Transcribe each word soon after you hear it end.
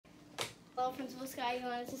Hello, Principal Sky, you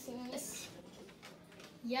wanted to sing this?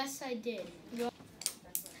 Yes, I did.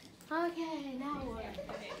 Okay, now what?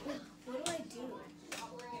 What do I do?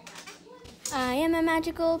 I am a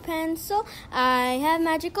magical pencil. I have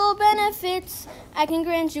magical benefits. I can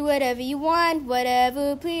grant you whatever you want,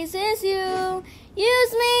 whatever pleases you.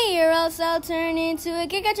 Use me or else I'll turn into a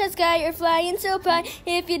giga guy or flying so high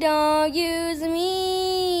if you don't use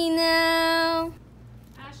me now.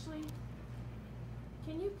 Ashley,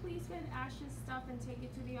 can you please get Ash's stuff and take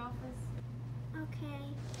it to the office? Okay.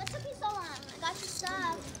 What took you so long? I got your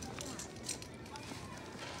stuff.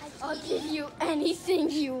 I'll give you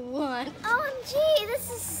anything you want. OMG,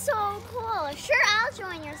 this is so cool. Sure, I'll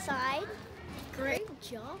join your side. Great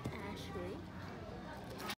job, Ashley.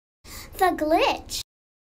 The glitch.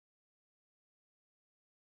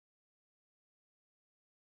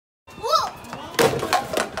 Whoa!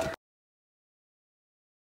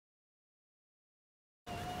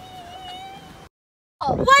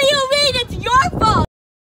 Oh, what do you mean? It's your fault!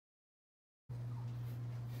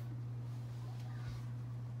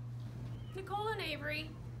 Nicole and Avery,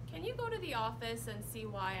 can you go to the office and see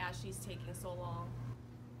why Ashley's taking so long?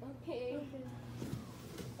 Okay.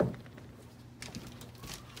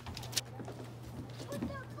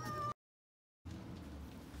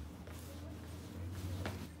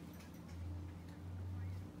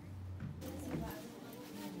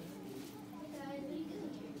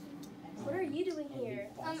 What are you doing here?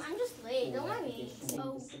 I'm just late. Don't mind me.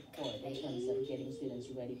 Support in terms of getting students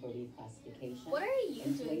ready for reclassification. What are you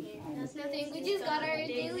doing here? Nothing. We just got our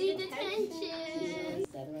daily detention.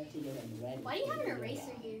 Why do you have an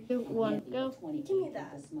eraser here? One, go. Give me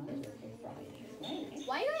that.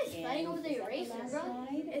 Why are you guys fighting over the eraser, bro?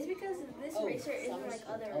 It's because this eraser isn't like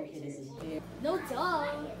other erasers. No duh.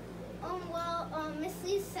 Miss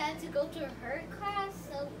Lee said to go to her class,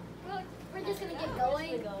 so we're just gonna get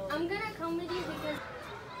going. I'm gonna come with you because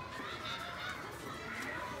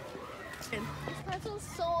this pencil's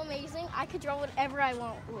so amazing. I could draw whatever I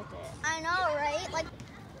want with it. I know, right? Like,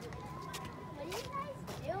 what are you guys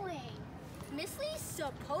doing? Miss Lee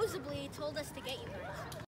supposedly told us to get you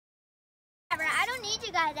guys. Whatever, I don't need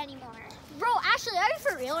you guys anymore. Bro, Ashley, are you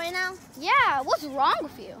for real right now? Yeah, what's wrong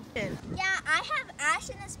with you? Yeah, I have Ash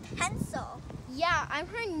in this pencil. Yeah, I'm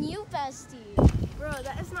her new bestie. Bro,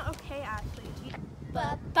 that is not okay, Ashley.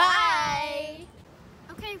 Bye.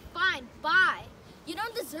 Okay, fine, bye. You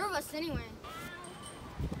don't deserve us anyway.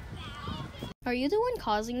 Are you the one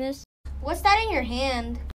causing this? What's that in your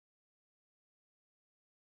hand?